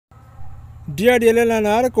Dear DLL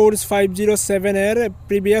learner, course 507 এর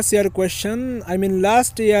previous year question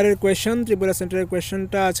last ইয়ারের question Tripura সেন্টারের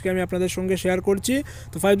কোয়েশ্চেনটা আজকে আমি আপনাদের সঙ্গে শেয়ার করছি।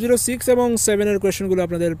 তো 506 এবং 7 এর কোয়েশ্চেনগুলো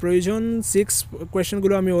আপনাদের প্রয়োজন। 6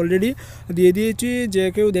 কোয়েশ্চেনগুলো আমি অলরেডি দিয়ে দিয়েছি, যে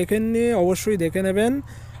কেউ দেখেননি অবশ্যই দেখে নেবেন।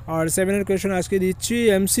 আর 7 এর কোয়েশ্চেন আজকে দিচ্ছি,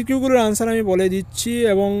 এমসিকিউগুলোর আনসার আমি বলে দিচ্ছি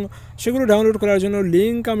এবং সেগুলো ডাউনলোড করার জন্য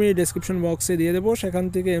লিঙ্ক আমি ডেসক্রিপশন বক্সে দিয়ে দেবো। সেখান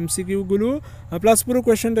থেকে এমসিকিউগুলো প্লাস পুরো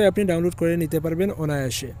কোয়েশ্চেনটাই আপনি ডাউনলোড করে নিতে পারবেন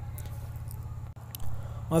অনায়াসে।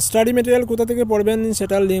 স্টাডি মেটেরিয়াল কোথা থেকে পড়বেন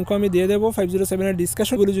সেটার লিঙ্কও আমি দিয়ে দেবো। 507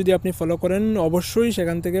 ডিসকাশনগুলো যদি আপনি ফলো করেন অবশ্যই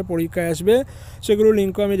সেখান থেকে পরীক্ষায় আসবে, সেগুলোর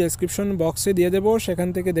লিঙ্কও আমি ডেসক্রিপশন বক্সে দিয়ে দেবো, সেখান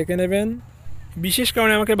থেকে দেখে নেবেন। বিশেষ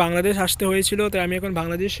কারণে আমাকে বাংলাদেশ আসতে হয়েছিল, তাই আমি এখন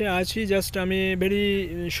বাংলাদেশে আছি। জাস্ট আমি ভেরি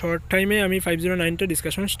শর্ট টাইমে আমি 509টা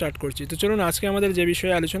ডিসকাশন স্টার্ট করছি। তো চলুন আজকে আমাদের যে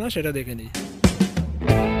বিষয়ে আলোচনা সেটা দেখে নিই।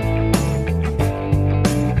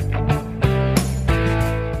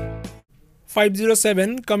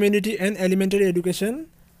 507 community and elementary education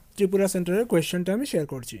Tripura সেন্টারের কোয়েশ্চেনটা আমি শেয়ার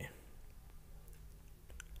করছি।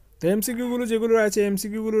 তো এমসিকিউগুলো যেগুলো আছে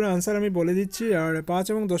এমসিকিউগুলোর আনসার আমি বলে দিচ্ছি, আর 5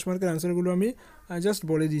 এবং 10 মার্কের আনসারগুলো আমি জাস্ট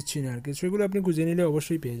বলে দিচ্ছি না আর কি, সেগুলো আপনি খুঁজে নিলে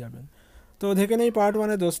অবশ্যই পেয়ে যাবেন। তো দেখে নেই পার্ট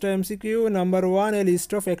 1-এ 10টা MCQ. Number 1, a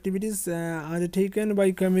list of activities undertaken by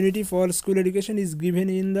community for school education is given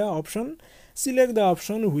in the option. Select the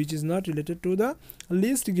option which is not related to the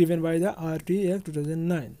list given by the RTE Act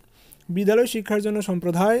 2009. বিদ্যালয় শিক্ষার জন্য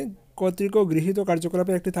সম্প্রদায় কর্তৃক গৃহীত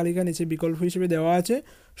কার্যকলাপের একটি তালিকা নিচে বিকল্প হিসেবে দেওয়া আছে।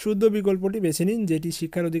 শুদ্ধ বিকল্পটি বেছে নিন যেটি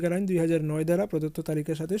শিক্ষার অধিকার আইন 2009 দ্বারা প্রদত্ত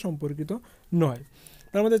তালিকার সাথে সম্পর্কিত নয়।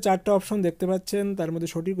 তার মধ্যে 4টা অপশন দেখতে পাচ্ছেন, তার মধ্যে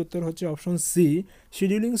সঠিক উত্তর হচ্ছে option C,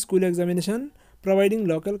 scheduling school examination, providing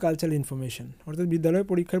local cultural information, অর্থাৎ বিদ্যালয়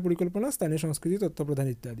পরীক্ষার পরিকল্পনা, স্থানীয় সংস্কৃতি তথ্য প্রদান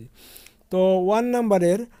ইত্যাদি। তো 1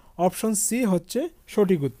 নম্বরের অপশন সি হচ্ছে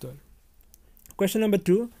সঠিক উত্তর। Question number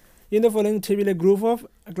 2, in the following table a group of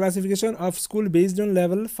classification of school based on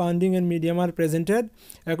level, funding and medium are presented.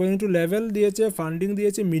 According to level দিয়েছে, ফান্ডিং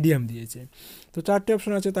দিয়েছে, মিডিয়াম দিয়েছে। তো 4টে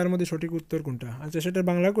অপশন আছে, তার মধ্যে সঠিক উত্তর কোনটা? আচ্ছা, সেটা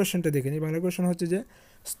বাংলা কোয়েশ্চেনটা দেখে নিই। বাংলা কোয়েশ্চেন হচ্ছে যে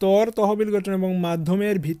স্তর, তহবিল গঠন এবং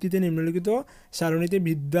মাধ্যমের ভিত্তিতে নিম্নলিখিত সারণীতে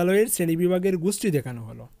বিদ্যালয়ের শ্রেণীবিভাগের গোষ্ঠী দেখানো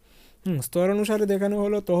হলো। স্তর অনুসারে দেখানো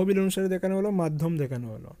হলো, তহবিল অনুসারে দেখানো হলো, মাধ্যম দেখানো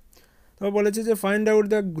হলো। তো বলেছে যে find out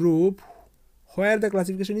the group where the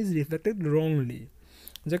classification is reflected wrongly,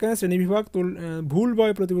 যেখানে শ্রেণীবিভাগ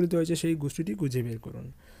ভুলভাবে প্রতিফলিত হয়েছে সেই গোষ্ঠীটি খুঁজে বের করুন।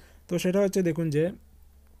 তো সেটা হচ্ছে দেখুন যে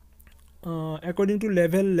অ্যাকর্ডিং টু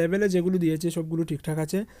লেভেলে যেগুলো দিয়েছে সবগুলো ঠিকঠাক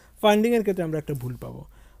আছে। ফান্ডিংয়ের ক্ষেত্রে আমরা একটা ভুল পাবো।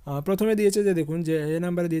 প্রথমে দিয়েছে যে দেখুন যে এ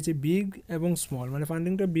নাম্বারে দিয়েছে বিগ এবং স্মল, মানে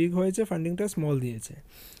ফান্ডিংটা বিগ হয়েছে, ফান্ডিংটা স্মল দিয়েছে।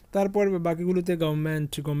 তারপর বাকিগুলোতে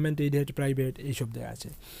গভর্নমেন্ট এইডেড, প্রাইভেট এইসব দেওয়া আছে।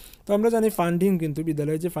 তো আমরা জানি ফান্ডিং কিন্তু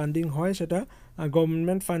বিদ্যালয়ে যে ফান্ডিং হয় সেটা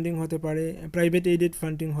গভর্নমেন্ট ফান্ডিং হতে পারে, প্রাইভেট এইডেড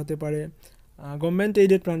ফান্ডিং হতে পারে, গভর্নমেন্ট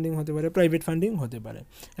এইডেড ফান্ডিং হতে পারে, প্রাইভেট ফান্ডিং হতে পারে।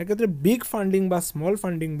 এক্ষেত্রে বিগ ফান্ডিং বা স্মল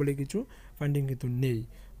ফান্ডিং বলে কিছু ফান্ডিং কিন্তু নেই।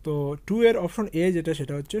 তো 2 এর অপশন এ যেটা,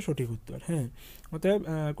 সেটা হচ্ছে সঠিক উত্তর। হ্যাঁ, অতএব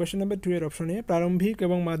কোয়েশ্চেন নাম্বার 2 এর অপশন এ, প্রারম্ভিক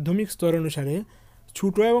এবং মাধ্যমিক স্তর অনুসারে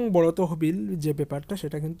ছোট এবং বড় তহবিল যে পেপারটা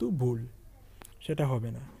সেটা কিন্তু ভুল, সেটা হবে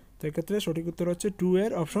না। তো এক্ষেত্রে সঠিক উত্তর হচ্ছে 2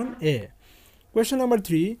 এর option A. Question number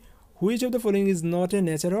 3, which of the following is not a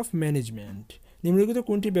nature of management, নিম্নলিখিত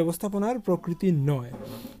কোনটি ব্যবস্থাপনার প্রকৃতি নয়?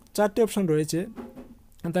 4টে অপশন রয়েছে,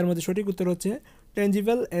 তার মধ্যে সঠিক উত্তর হচ্ছে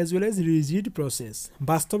tangible as well as rigid process,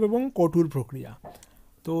 বাস্তব এবং কঠোর প্রক্রিয়া।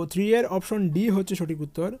 তো 3 এর অপশন ডি হচ্ছে সঠিক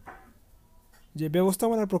উত্তর, যে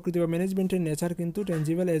ব্যবস্থাপনার প্রকৃতি বা ম্যানেজমেন্টের নেচার কিন্তু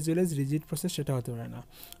tangible as well as rigid process সেটা হতে পারে না।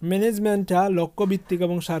 ম্যানেজমেন্টটা লক্ষ্যভিত্তিক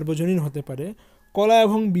এবং সার্বজনীন হতে পারে, কলা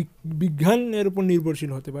এবং বিজ্ঞানের উপর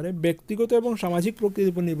নির্ভরশীল হতে পারে, ব্যক্তিগত এবং সামাজিক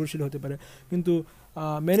প্রকৃতির উপর নির্ভরশীল হতে পারে, কিন্তু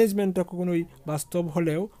ম্যানেজমেন্টটা কখনোই বাস্তব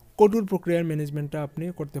হলেও কঠোর প্রক্রিয়ার ম্যানেজমেন্টটা আপনি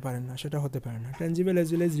করতে পারেন না, সেটা হতে পারে না। Tangible as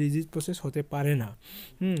well as rigid process হতে পারে না।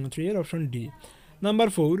 3 এর option D. Number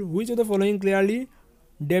 4, which of the following clearly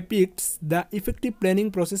ডেপিক্টস the effective planning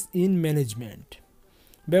process in management,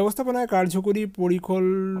 ব্যবস্থাপনায় কার্যকরী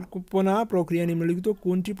পরিকল্পনা প্রক্রিয়া নিম্নলিখিত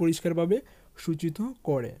কোনটি পরিষ্কারভাবে সূচিত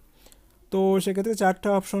করে? তো সেক্ষেত্রে 4টা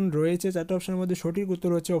অপশন রয়েছে, 4টা অপশনের মধ্যে সঠিক উত্তর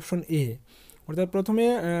হচ্ছে অপশন এ, অর্থাৎ প্রথমে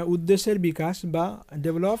উদ্দেশ্যের বিকাশ বা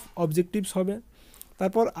ডেভেলপ অবজেক্টিভস হবে,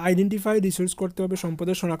 তারপর আইডেন্টিফাই রিসোর্স করতে হবে,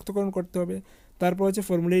 সম্পদের শনাক্তকরণ করতে হবে, তারপর হচ্ছে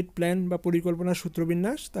ফর্মুলেট প্ল্যান বা পরিকল্পনার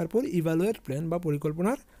সূত্রবিন্যাস, তারপর ইভালুয়েট প্ল্যান বা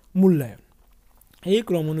পরিকল্পনার মূল্যায়ন। এই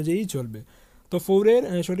ক্রম অনুযায়ী চলবে। তো 4 এর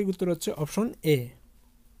সঠিক উত্তর হচ্ছে অপশন এ।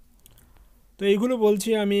 তো এইগুলো বলছি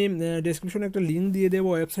আমি ডেসক্রিপশনে একটা লিঙ্ক দিয়ে দেবো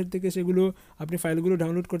ওয়েবসাইট থেকে, সেগুলো আপনি ফাইলগুলো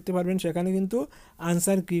ডাউনলোড করতে পারবেন। সেখানে কিন্তু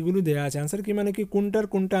আনসার কিগুলো দেওয়া আছে, আনসার কি মানে কি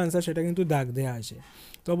কোনটা আনসার সেটা কিন্তু দাগ দেওয়া আছে।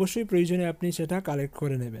 তো অবশ্যই প্রয়োজনে আপনি সেটা কালেক্ট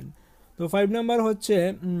করে নেবেন। তো 5 নাম্বার হচ্ছে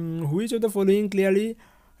which of the following clearly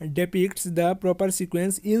depicts the proper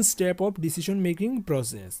sequence in step of decision making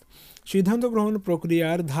process. সিদ্ধান্ত গ্রহণ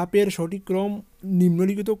প্রক্রিয়ার ধাপের সঠিক ক্রম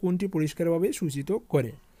নিম্নলিখিত কোনটি পরিষ্কারভাবে সূচিত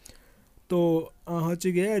করে? তো হচ্ছে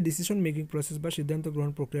গিয়ে ডিসিশন মেকিং প্রসেস বা সিদ্ধান্ত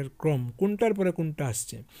গ্রহণ প্রক্রিয়ার ক্রম কোনটার পরে কোনটা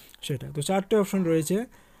আসছে সেটা। তো 4টে অপশন রয়েছে,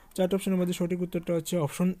 4টে অপশনের মধ্যে সঠিক উত্তরটা হচ্ছে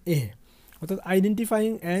অপশন এ, অর্থাৎ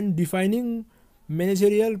identifying and defining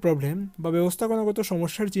managerial problem বা ব্যবস্থাপনাগত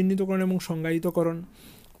সমস্যার চিহ্নিতকরণ এবং সংজ্ঞায়িতকরণ।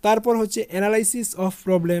 তারপর হচ্ছে অ্যানালাইসিস অফ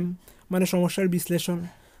প্রবলেম মানে সমস্যার বিশ্লেষণ।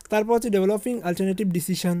 তারপর হচ্ছে ডেভেলপিং অল্টারনেটিভ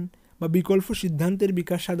ডিসিশন বা বিকল্প সিদ্ধান্তের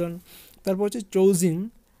বিকাশ সাধন। তারপর হচ্ছে choosing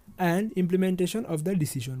and implementation of the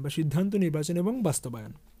decision বা সিদ্ধান্ত নির্বাচন এবং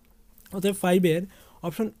বাস্তবায়ন। অর্থাৎ 5-এর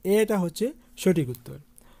অপশন এটা হচ্ছে সঠিক উত্তর।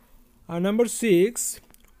 আর number 6,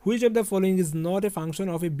 which of the following is not a function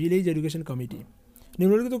of a village education committee?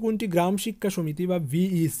 নিম্নলিখিত কোনটি গ্রাম শিক্ষা সমিতি বা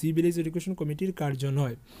ভিইসি ভিলেজ এডুকেশন কমিটির কার্য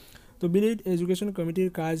নয়? তো ভিলেজ এডুকেশন কমিটির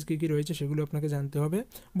কাজ কী কী রয়েছে সেগুলো আপনাকে জানতে হবে,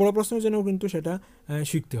 বড় প্রশ্নের জন্যও কিন্তু সেটা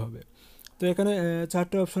শিখতে হবে। তো এখানে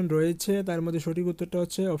 4টে অপশন রয়েছে, তার মধ্যে সঠিক উত্তরটা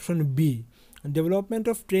হচ্ছে option B, development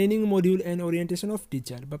of training module and orientation of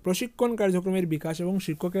teacher বা প্রশিক্ষণ কার্যক্রমের বিকাশ এবং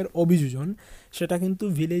শিক্ষকের অভিযোজন, সেটা কিন্তু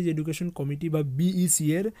ভিলেজ এডুকেশন কমিটি বা বিইসি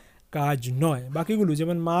এর কাজ নয়। বাকিগুলো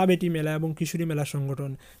যেমন মা-বেটি মেলা এবং কিশোরী মেলা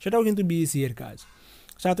সংগঠন, সেটাও কিন্তু বিইসি এর কাজ।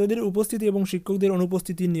 ছাত্রদের উপস্থিতি এবং শিক্ষকদের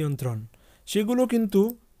অনুপস্থিতির নিয়ন্ত্রণ, সেগুলো কিন্তু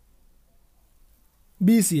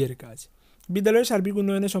বিইসি এর কাজ। বিদ্যালয়ের সার্বিক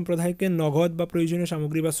উন্নয়নে সম্প্রদায়কে নগদ বা প্রয়োজনীয়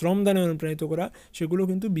সামগ্রী বা শ্রমদানে অনুপ্রাণিত করা, সেগুলো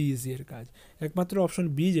কিন্তু বিইসি এর কাজ। একমাত্র অপশন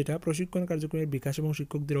বি যেটা প্রশিক্ষণ কার্যক্রমের বিকাশ এবং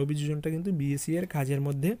শিক্ষকদের অভিযোজনটা কিন্তু বিইসি এর কাজের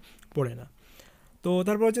মধ্যে পড়ে না। তো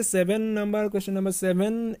তারপর হচ্ছে 7 number question number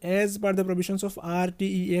 7, as per the provisions of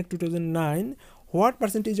RTE Act 2009, what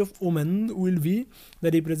percentage of women will be the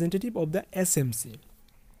representative of the SMC?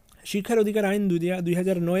 শিক্ষার অধিকার আইন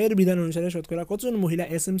 2009-এর বিধান অনুসারে শতকরা কতজন মহিলা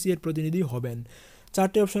এসএমসি এর প্রতিনিধি হবেন?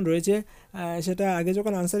 4টে অপশন রয়েছে, সেটা আগে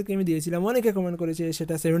যখন আনসারকে আমি দিয়েছিলাম অনেকে কমেন্ট করেছে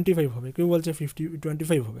সেটা 75 হবে, কেউ বলছে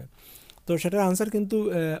 25 হবে। তো সেটার আনসার কিন্তু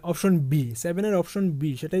অপশন বি, 7-এর অপশন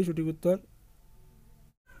বি, সেটাই সঠিক উত্তর।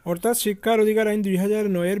 অর্থাৎ শিক্ষার অধিকার আইন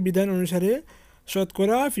 2009-এর বিধান অনুসারে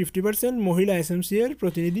শতকরা 50% মহিলা এসএমসি এর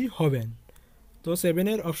প্রতিনিধি হবেন। তো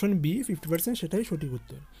 7-এর অপশন বি 50%, সেটাই সঠিক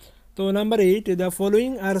উত্তর। তো number 8, the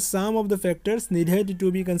following R some of the factors needed to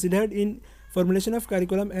be considered in formulation of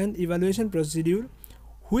curriculum and evaluation procedure.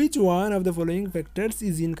 Which one of the following factors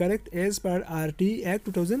is incorrect as per RTE Act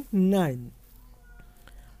 2009?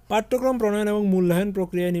 পাঠ্যক্রম প্রণয়ন এবং মূল্যায়ন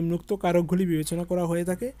প্রক্রিয়ায় নিম্নোক্ত কারকগুলি বিবেচনা করা হয়ে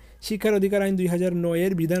থাকে। শিক্ষার অধিকার আইন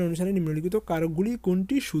 2009-এর বিধান অনুসারে নিম্নলিখিত কারকগুলি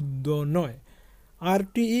কোনটি শুদ্ধ নয়?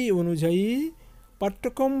 RTE অনুযায়ী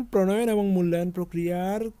পাঠ্যক্রম প্রণয়ন এবং মূল্যায়ন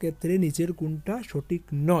প্রক্রিয়ার ক্ষেত্রে নিচের কোনটা সঠিক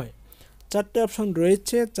নয়? 4টে অপশন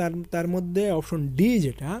রয়েছে, তার মধ্যে অপশন ডি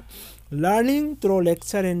যেটা learning throw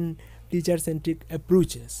lecture and teacher-centric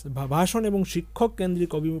approaches বা ভাষণ এবং শিক্ষক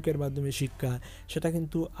কেন্দ্রিক অভিমুখের মাধ্যমে শিক্ষা, সেটা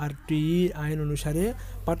কিন্তু RTE আইন অনুসারে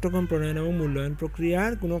পাঠ্যক্রম প্রণয়ন এবং মূল্যায়ন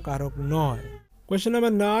প্রক্রিয়ার কোনো কারক নয়। Question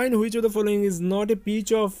number 9, which of the following is not a pitch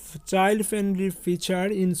of child friendly feature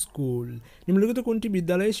in school? নিম্নলিখিত কোনটি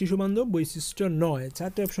বিদ্যালয়ে শিশুবান্ধব বৈশিষ্ট্য নয়?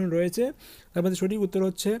 4টে অপশন রয়েছে, তার মধ্যে সঠিক উত্তর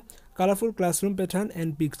হচ্ছে colourful classroom pattern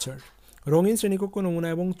and picture, রঙিন শ্রেণীকক্ষ নমুনা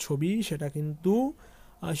এবং ছবি, সেটা কিন্তু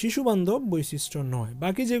শিশুবান্ধব বৈশিষ্ট্য নয়।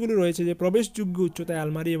 বাকি যেগুলো রয়েছে যে প্রবেশযোগ্য উচ্চতায়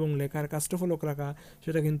আলমারি এবং লেখার কাষ্ঠফলক রাখা,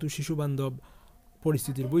 সেটা কিন্তু শিশুবান্ধব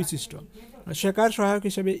পরিস্থিতির বৈশিষ্ট্য। শেখার সহায়ক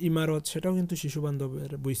হিসেবে ইমারত, সেটাও কিন্তু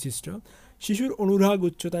শিশুবান্ধবের বৈশিষ্ট্য। শিশুর অনুরাগ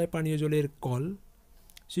উচ্চতায় পানীয় জলের কল,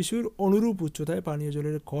 শিশুর অনুরূপ উচ্চতায় পানীয়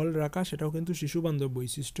জলের কল রাখা, সেটাও কিন্তু শিশুবান্ধব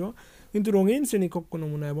বৈশিষ্ট্য। কিন্তু রঙিন শ্রেণীকক্ষ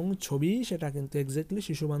নমুনা এবং ছবি, সেটা কিন্তু এক্স্যাক্টলি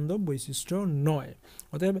শিশুবান্ধব বৈশিষ্ট্য নয়।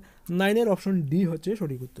 অতএব 9-এর অপশন ডি হচ্ছে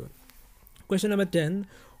সঠিক উত্তর। Question number 10,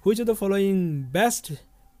 which of the following best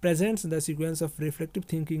presents the sequence of reflective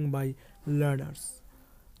thinking by learners?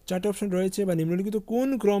 4টে option রয়েছে, বা নিম্নলিখিত কোন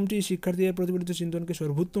ক্রমটি শিক্ষার্থীদের প্রতিফলিত চিন্তনকে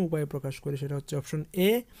সর্বোত্তম উপায়ে প্রকাশ করে? সেটা হচ্ছে অপশন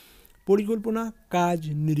এ, পরিকল্পনা, কাজ,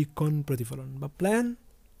 নিরীক্ষণ, প্রতিফলন বা প্ল্যান,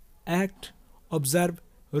 অ্যাক্ট, অবজার্ভ,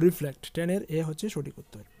 রিফ্লেক্ট। 10-এর এ হচ্ছে সঠিক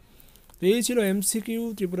উত্তর। তো এই ছিল এমসিকিউ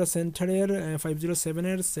ত্রিপুরা সেন্টারের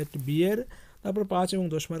 507-এর সেট বি এর। তারপর 5 এবং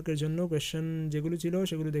 10 মার্কের জন্য কোয়েশ্চেন যেগুলো ছিল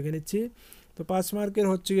সেগুলো দেখে নিচ্ছি। তো 5 মার্কের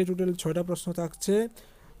হচ্ছে গিয়ে টোটাল 6টা প্রশ্ন থাকছে,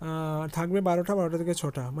 থাকবে 12টা থেকে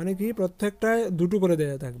 6টা, মানে কি প্রত্যেকটায় 2টো করে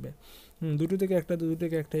দেওয়া থাকবে, 2টো থেকে একটা 2টো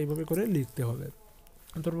থেকে একটা এইভাবে করে লিখতে হবে।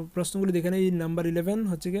 তো প্রশ্নগুলি দেখে নেই। নাম্বার 11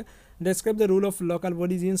 হচ্ছে গিয়ে describe the role of local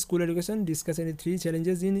bodies in school education, discuss any 3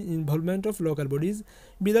 challenges in involvement of local bodies.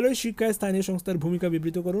 বিদ্যালয় শিক্ষায় স্থানীয় সংস্থার ভূমিকা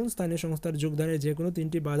বিবৃত করুন, স্থানীয় সংস্থার যোগদানের যে কোনো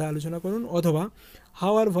 3টি বাধা আলোচনা করুন, অথবা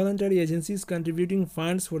how are voluntary agencies contributing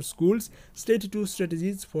funds for schools, state to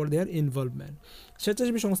strategies for their involvement.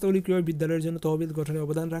 স্বেচ্ছাসেবী সংস্থাগুলি কীভাবে বিদ্যালয়ের জন্য তহবিল গঠনে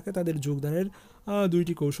অবদান রাখে, তাদের যোগদানের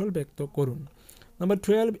 2টি কৌশল ব্যক্ত করুন। Number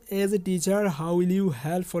 12, as a teacher, how will you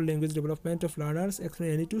help for language development of learners?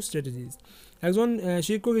 Explain any two strategies. একজন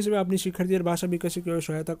শিক্ষক হিসেবে আপনি শিক্ষার্থীদের ভাষা বিকাশে কীভাবে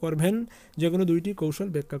সহায়তা করবেন, যে কোনো দুইটি কৌশল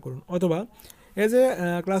ব্যাখ্যা করুন। অথবা as a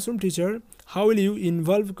classroom teacher, how will you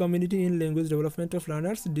involve community in language development of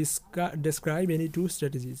learners? Describe any two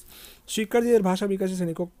strategies. শিক্ষার্থীদের ভাষা বিকাশে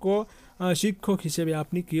শ্রেণীকক্ষ শিক্ষক হিসেবে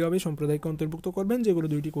আপনি কীভাবে সম্প্রদায়কে অন্তর্ভুক্ত করবেন, যেগুলো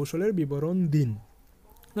দুইটি কৌশলের বিবরণ দিন।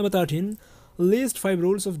 Number 13, list 5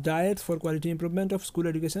 rules of diet for quality improvement of school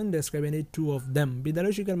education. Describe any two of them.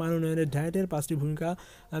 বিদ্যালয় শিক্ষার মান উন্নয়নের ডায়েটের 5টি ভূমিকা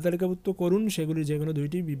তালিকাভুক্ত করুন, সেগুলি যে কোনো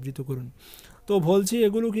দুইটি বিবৃত করুন। তো বলছি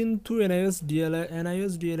এগুলো কিন্তু এনআইএস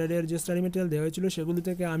ডিএলআর এর যে স্টাডি মেটেরিয়াল দেওয়া হয়েছিল সেগুলো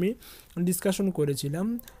থেকে আমি ডিসকাশন করেছিলাম।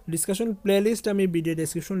 ডিসকাশন প্লেলিস্ট আমি ভিডিও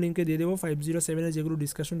ডেসক্রিপশন লিঙ্কে দিয়ে দেবো। 507 যেগুলো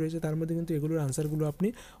ডিসকাশন রয়েছে তার মধ্যে কিন্তু এগুলোর আনসারগুলো আপনি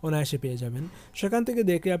অনায়াসে পেয়ে যাবেন। সেখান থেকে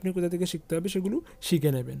দেখে আপনি কোথা থেকে শিখতে হবে সেগুলো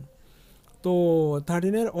শিখে নেবেন। তো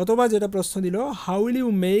 13 অথবা যেটা প্রশ্ন দিল, how will you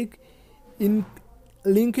make in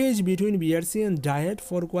linkage between BRC and diet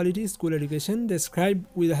for quality school education? Describe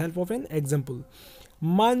with the help of an example.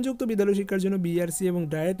 মানযুক্ত বিদ্যালয় শিক্ষার জন্য বিআরসি এবং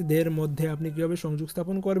ডায়েটদের মধ্যে আপনি কীভাবে সংযোগ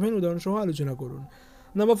স্থাপন করবেন, উদাহরণসহ আলোচনা করুন।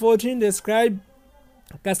 Number 14, describe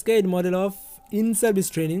cascade model of in service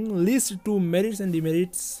training. List two merits and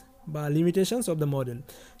demerits বা লিমিটেশনস অফ দ্য মডেল।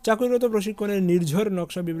 চাকরিরত প্রশিক্ষণের নির্ঝর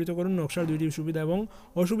নকশা বিবৃত করুন, নকশার দুইটি সুবিধা এবং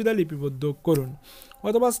অসুবিধা লিপিবদ্ধ করুন।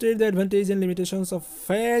 অথবা state the advantage and limitations of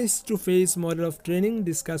face to face model of training.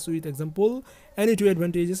 Discuss with example any two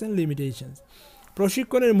advantages and limitations.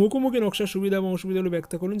 প্রশিক্ষণের মুখোমুখি নকশার সুবিধা এবং অসুবিধাগুলো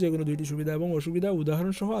ব্যাখ্যা করুন, যে কোনো দুইটি সুবিধা এবং অসুবিধা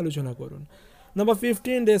উদাহরণসহ আলোচনা করুন। Number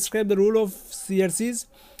 15, describe the rule of সিআরসিস।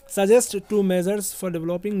 Suggest two measures for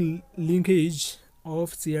developing linkage of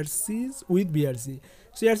সিআরসিস with BRC.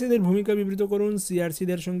 সিআরসিদের ভূমিকা বিবৃত করুন,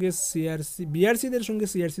 বিআরসিদের সঙ্গে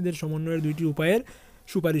সিআরসিদের সমন্বয়ের দুইটি উপায়ের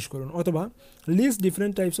সুপারিশ করুন। অথবা list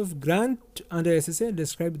different types of grant under SSA.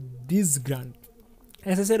 Describe this grant.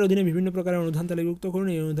 এসএসএর অধীনে বিভিন্ন প্রকারের অনুদান তালিকাভুক্ত করুন,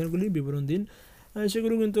 এই অনুদানগুলির বিবরণ দিন।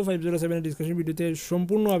 সেগুলো কিন্তু 507 ডিসকাশন ভিডিওতে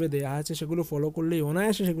সম্পূর্ণভাবে দেওয়া আছে, সেগুলো ফলো করলেই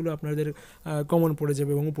অনায়াসে সেগুলো আপনাদের কমন পড়ে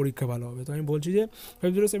যাবে এবং পরীক্ষা ভালো হবে। তো আমি বলছি যে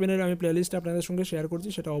 507 আমি প্লেলিস্ট আপনাদের সঙ্গে শেয়ার করছি,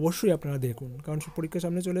 সেটা অবশ্যই আপনারা দেখুন, কারণ পরীক্ষার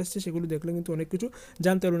সামনে চলে এসেছে, সেগুলো দেখলে কিন্তু অনেক কিছু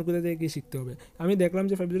জানতে পারবেন কোথা থেকে কী শিখতে হবে। আমি দেখলাম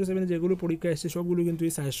যে 507 যেগুলো পরীক্ষা এসছে সবগুলো কিন্তু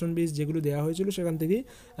এই সাজেশন বেস যেগুলো দেওয়া হয়েছিল সেখান থেকেই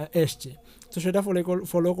এসছে। তো সেটা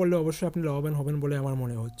ফলো করলে অবশ্যই আপনি লাভবান হবেন বলে আমার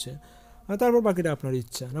মনে হচ্ছে। তারপর বাকিটা আপনার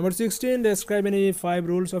ইচ্ছা। Number 16, describe any 5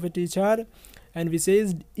 rules of a teacher and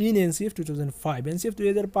ভিসেজড in NCF 2005। NCF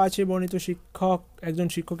 2005 বর্ণিত একজন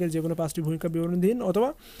শিক্ষকের যে কোনো 5টি ভূমিকা বিবরণ দিন। অথবা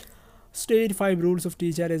state 5 rules of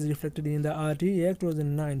teacher age reflected in the RTE Act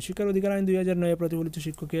 2009। শিক্ষার অধিকার আইন 2009 প্রতিফলিত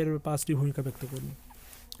শিক্ষকের 5টি ভূমিকা ব্যক্ত করুন।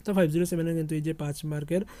 তো 507 কিন্তু এই যে 5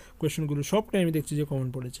 মার্কের কোয়েশ্চেনগুলো সবটাই আমি দেখছি যে কমন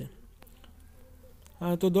পড়েছে।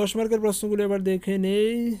 তো 10 মার্কের প্রশ্নগুলো এবার দেখে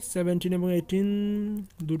নেই। 17 এবং 18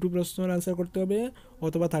 দুটো প্রশ্নের আনসার করতে হবে,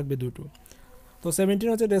 অথবা থাকবে দুটো। তো 17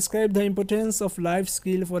 হচ্ছে describe the importance of life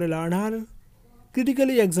skill for a learner.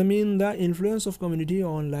 Critically examine the influence of community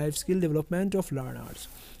on life skill development of learners.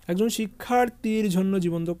 একজন শিক্ষার্থীর জন্য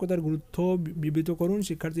জীবন দক্ষতার গুরুত্ব বিবৃত করুন।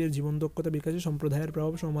 শিক্ষার্থীর জীবন দক্ষতা বিকাশে সম্প্রদায়ের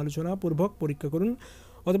প্রভাব সমালোচনা পূর্বক পরীক্ষা করুন।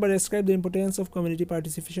 অথবা describe the importance of community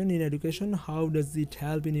participation in education. How does it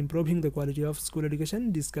help in improving the quality of school education?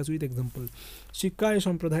 Discuss with example. শিক্ষায়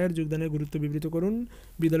সম্প্রদায়ের যোগদানের গুরুত্ব বিবৃত করুন।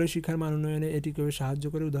 বিদ্যালয় শিক্ষার মান উন্নয়নে এটি কীভাবে সাহায্য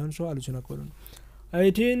করে, উদাহরণসহ আলোচনা করুন।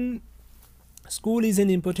 18, school is an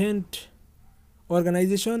important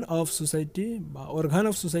organisation of society বা organ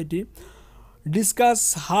of society. Discuss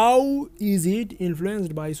how is it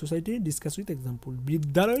influenced by society? Discuss with example.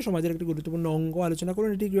 বিদ্যালয় সমাজের একটি গুরুত্বপূর্ণ অঙ্গ, আলোচনা করুন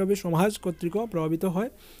এটি কীভাবে সমাজ কর্তৃক প্রভাবিত হয়,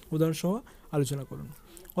 উদাহরণসহ আলোচনা করুন।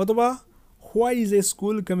 অথবা why is a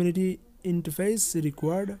school community interface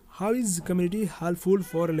required? How is community helpful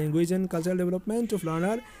for language and cultural development of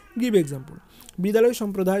learner? Give example. বিদ্যালয়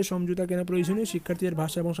সম্প্রদায় সমঝোতা কেন প্রয়োজনীয়? শিক্ষার্থীদের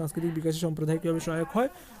ভাষা এবং সাংস্কৃতিক বিকাশে সম্প্রদায় কীভাবে সহায়ক হয়,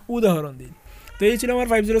 উদাহরণ দিন। তো এই ছিল আমার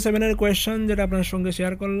 507 কোয়েশ্চেন, যেটা আপনার সঙ্গে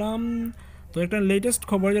শেয়ার করলাম। তো একটা লেটেস্ট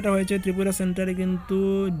খবর যেটা হয়েছে, ত্রিপুরা সেন্টারে কিন্তু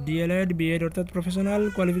ডিএলএড বিএড অর্থাৎ প্রফেশনাল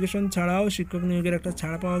কোয়ালিফিকেশন ছাড়াও শিক্ষক নিয়োগের একটা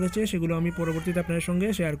ছাড় পাওয়া গেছে, সেগুলো আমি পরবর্তীতে আপনাদের সঙ্গে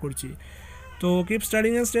শেয়ার করছি। তো keep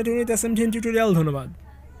studying and stay tuned with SMDN tutorial. ধন্যবাদ।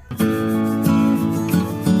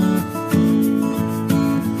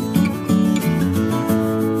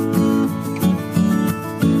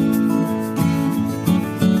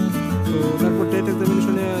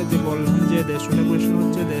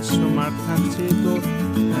 মার্ক থাকছে। তো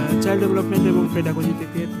চাইল্ড ডেভেলপমেন্ট এবং পেডাগজি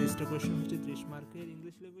থেকে 30টা কোয়েশ্চেন হচ্ছে